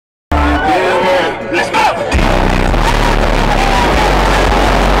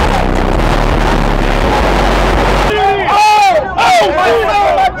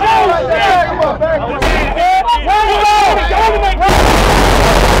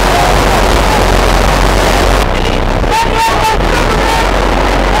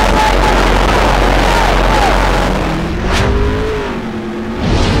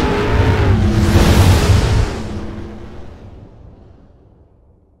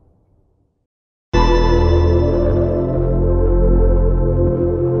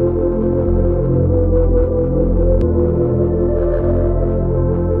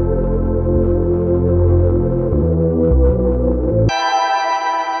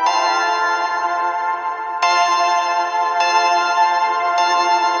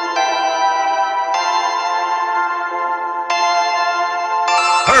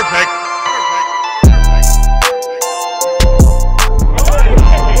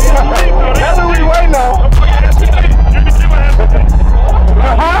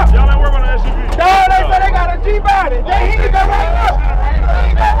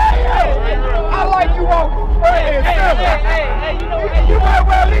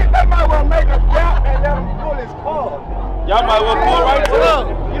Y'all might well pull right to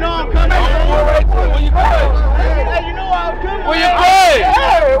them. You know I'm coming. Pull right to them. Where you going? Hey, you know I'm coming. Where you going?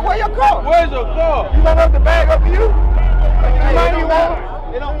 Hey, where your car? Where's your car? You want us to bag up for you? You want?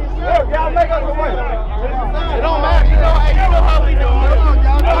 It don't. Y'all make us some money. It don't matter. You know how we do it.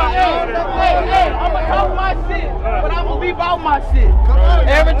 Hey, I'm gonna talk my shit, but I'm gonna be about my shit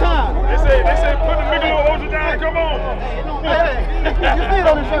every time. They say put the nigga little OG down. Come on. You see it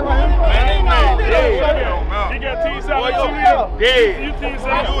on the shirt right here? He got T-7. Dead. You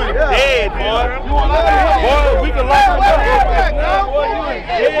T-7. Dead, boy. Boy, we can lock him up.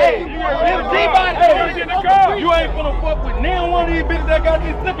 You ain't gonna fuck with neither one of these bitches that got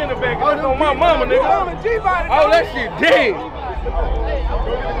this stick in the back. That's on my mama, nigga. Oh, that shit dead. We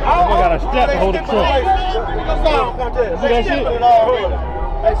got a strap to hold the truck. See that shit?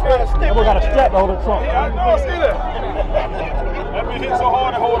 We got a strap to hold the trunk. Yeah, I know, see that. That bitch hit so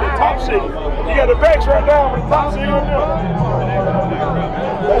hard to hold the top shit. You got the backs right down, but the top shit on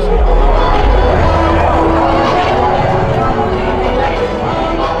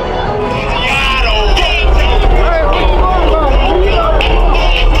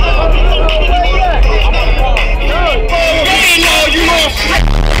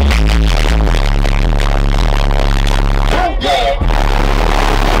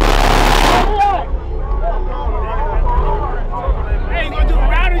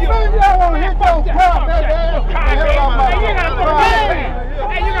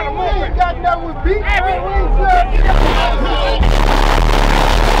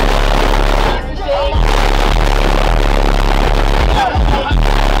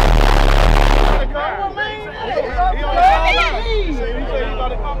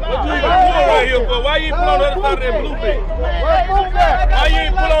Why you ain't pull on the other side of that blue bitch? Why you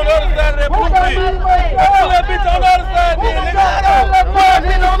ain't pull on the other side of that blue bitch? Pull that bitch on the other side, then, nigga. Pull that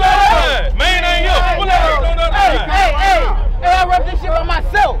bitch on the other side. Man ain't here. Pull that bitch on the other side. Hey, I rep this shit by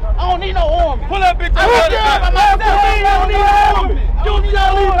myself. I don't need no army. Pull that bitch on the other side. I don't need no army. You need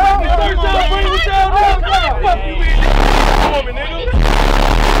y'all leave me. First y'all bring what y'all do. Fuck you in. Army, nigga.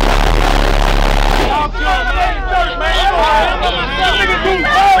 Y'all come, man. Nigga do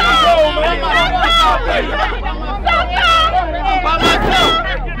all man. By myself.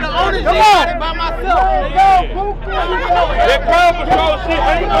 The owner's got it by myself. That crowd patrol shit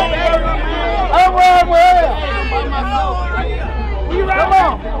ain't gonna work. I'm riding with him. By myself. You come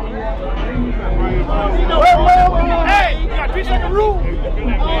on. Hey, you got 3 second rule.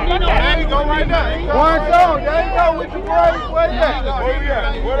 There you go right now. One song. There you go with your boys. Where's that?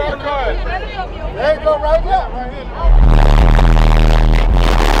 Where our cars? There you go right there. Right here.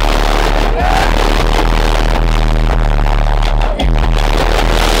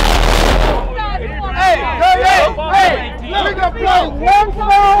 Hey, we gonna play one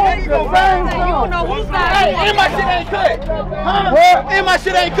song, the same song. Hey, and my shit ain't cut. Huh? What? And my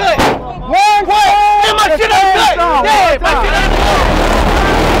shit ain't cut. One song, and my shit ain't cut. Yeah, my shit ain't cut.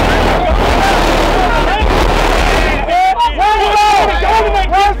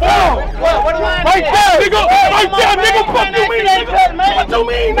 One song. What do I right there, nigga. Right there, nigga. Fuck you mean, nigga. What you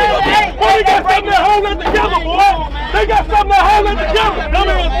mean, nigga? Boy, they got something that hold it together, boy. They got something that hold it together.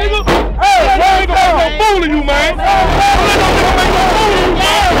 Dumbass, nigga. Hey, they ain't gonna make no fool of you, man. They ain't gonna make no fool of you,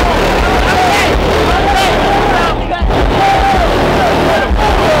 man.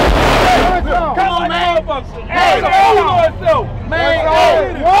 Come on, man. Hey,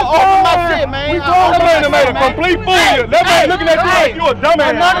 man, open my shit, man. That man made a complete fool of you. That man looking at you like you a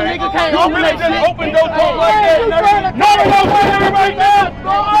dumbass. Another nigga can't open that shit. Open your talk like that. No, your shit ain't right now.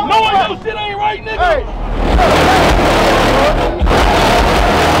 No, your shit ain't right, nigga.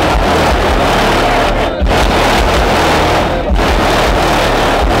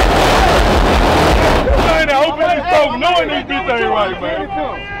 You ain't open this talk knowing these bitches ain't right, man.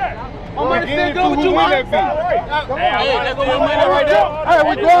 I'm gonna still go with you, man. Hey, that's what we win right there. Hey,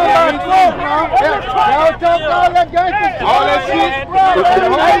 we going by the clock now. Y'all talk all that gangster. all that shit.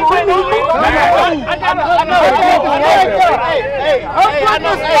 I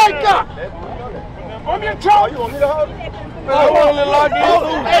know. I'm your child. You want me to hold it? I want to lock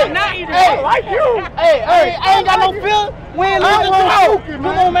in. Hey, like you. Hey, I ain't got no fear. We ain't losing to Come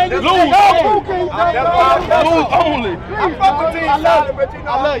on, man. Lose only. I fuck with Team Solid, but you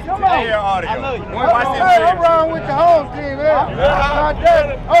know I love you. I love you. I'm wrong with the whole team, man. Not that.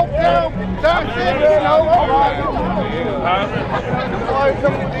 Okay, John City, you know.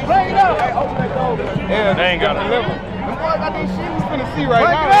 Play it out. Yeah, they ain't got to deliver. Them boys got these shit we finna see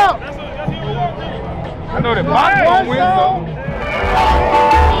right now. I know that Bob won't win, so.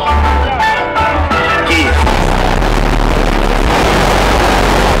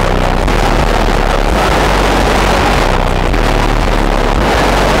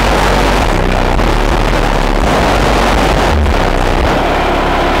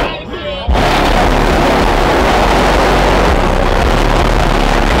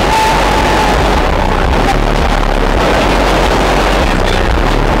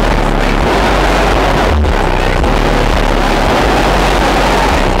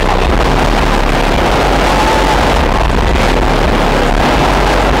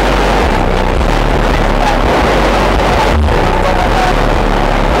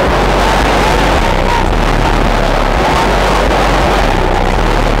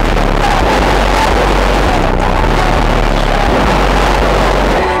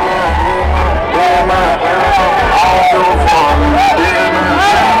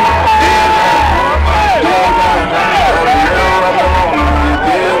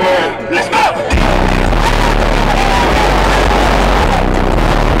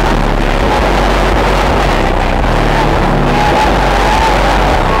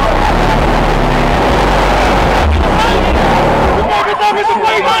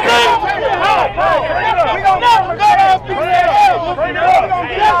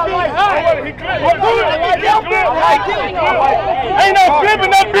 Ain't no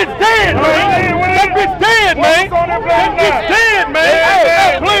flipping, that bitch dead, man. That bitch dead, man. That bitch dead, man.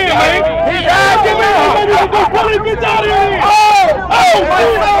 Stop playing, man. He died, get me out. Pull this bitch out of here. Oh,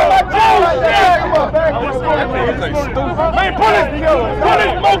 man, pull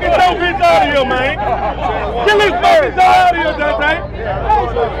this smoking dope bitch out of here, man. Get this smoking dope out of here, Dante.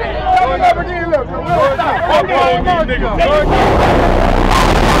 Fuck all these niggas.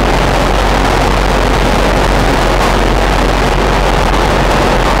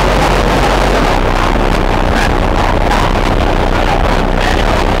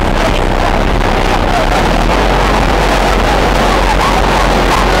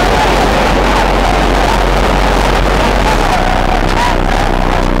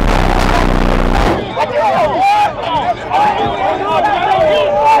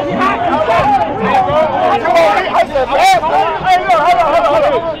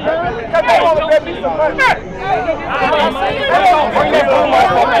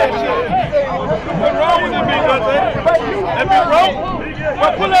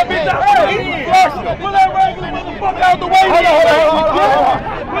 Pull that bitch out. Pull that regular motherfucker out the way. Pull that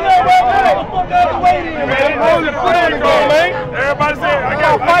regular motherfucker out the way, man. Everybody say, I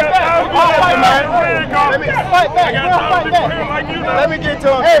got fight back. Let me get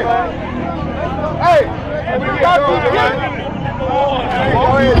to him. Hey, let me get to him.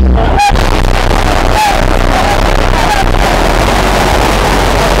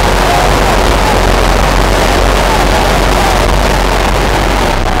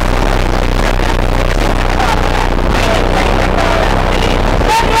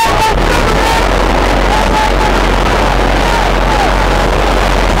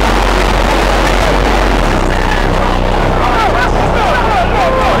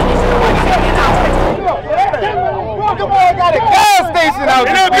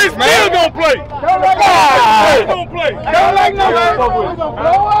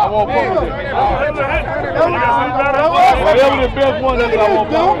 Whatever the best one is, I won't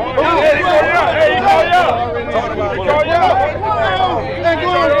play.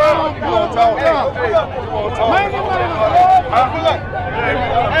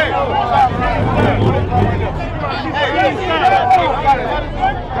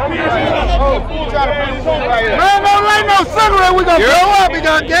 Man, don't light no cigarette. We gonna blow up. We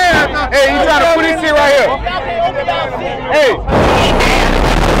gonna gas. Hey, you trying to put this shit right here? Hey.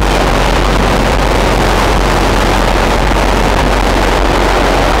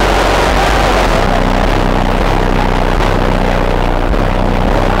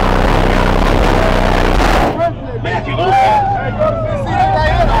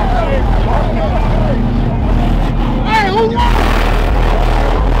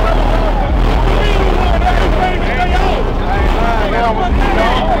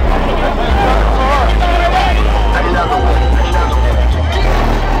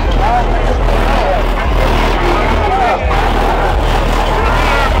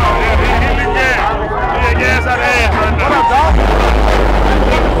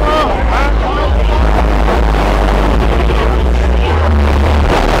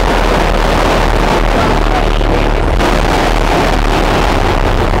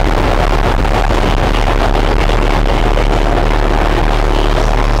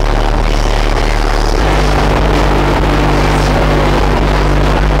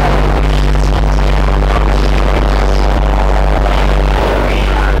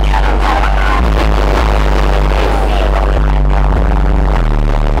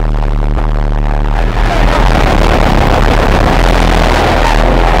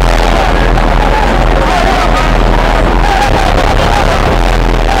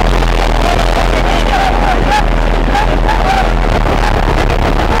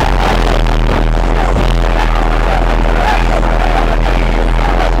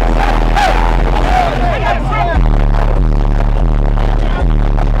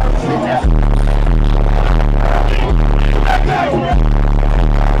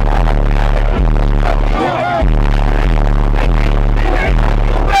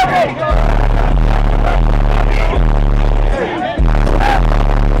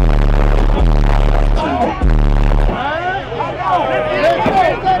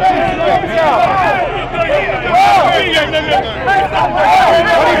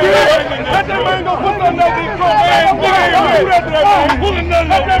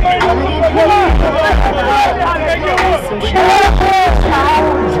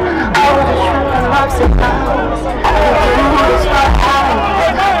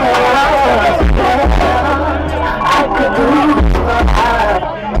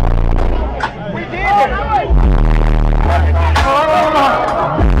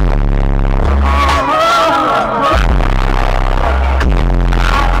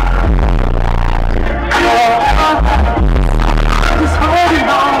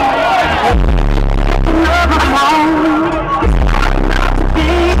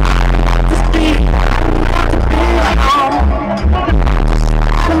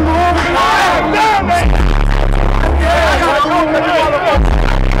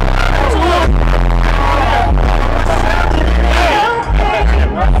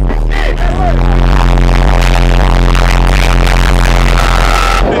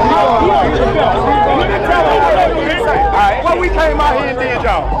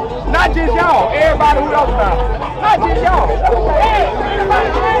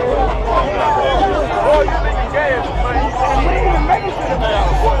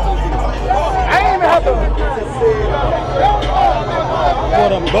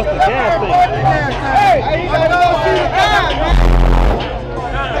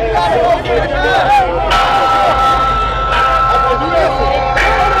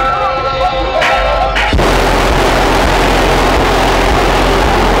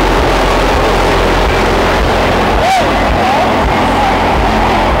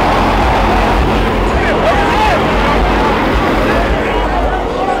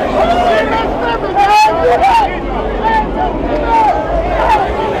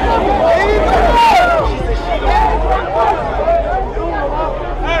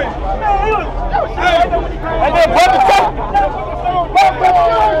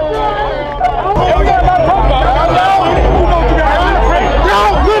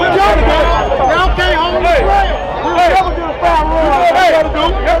 gotta do.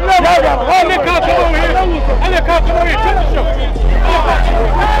 Y'all gotta run. Let Kyle come over here. I let Kyle come over here. Cut the show.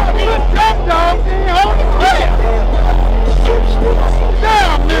 Jump, dog.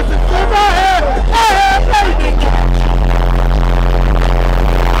 Damn, Mississippi. I had faith.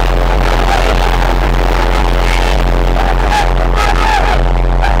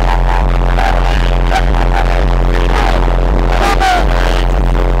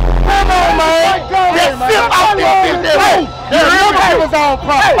 Come on, man. Just sit out there. The real guy was on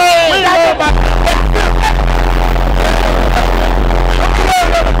property.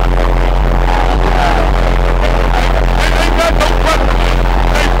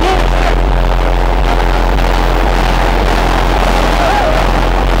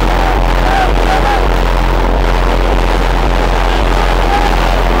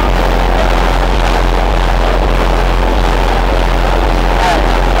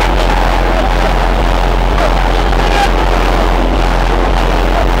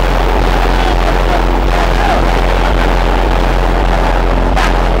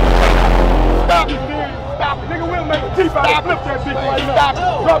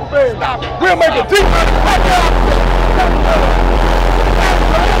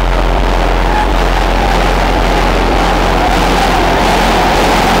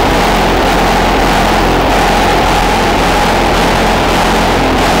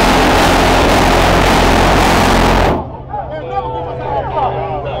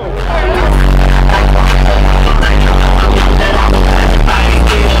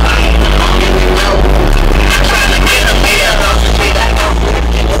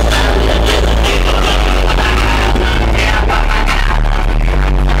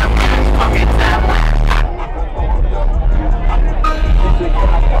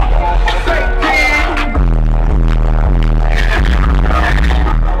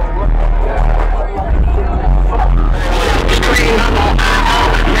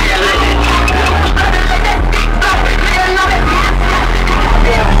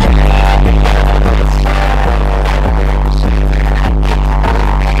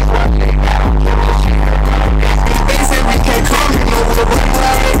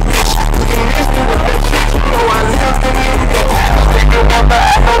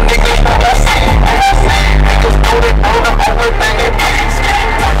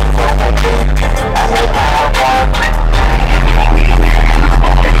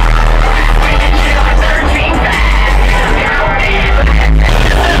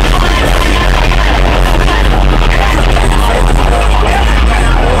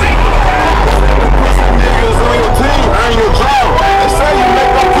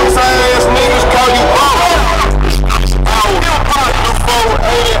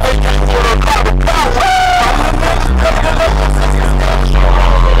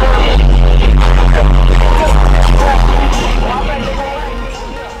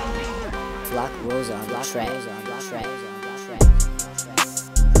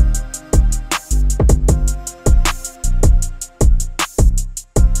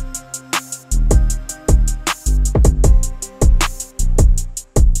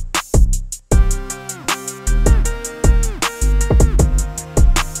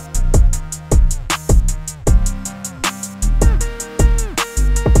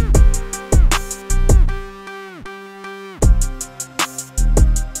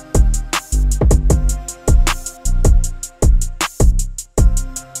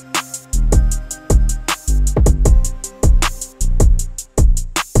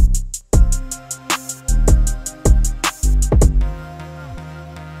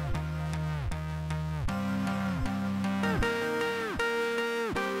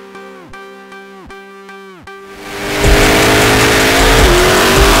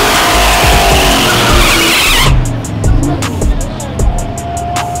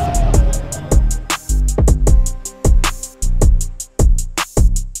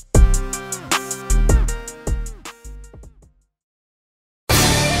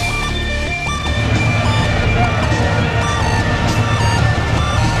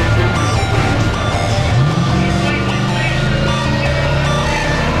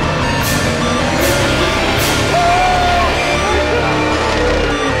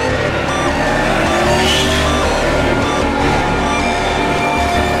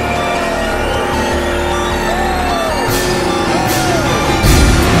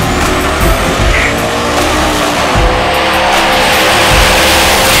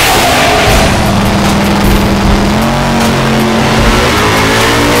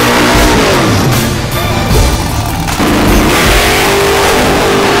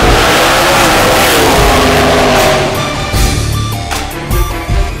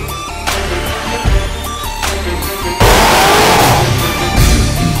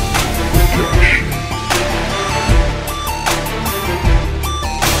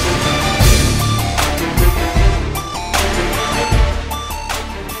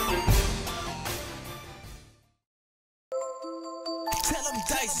 I'm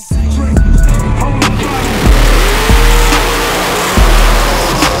dicey.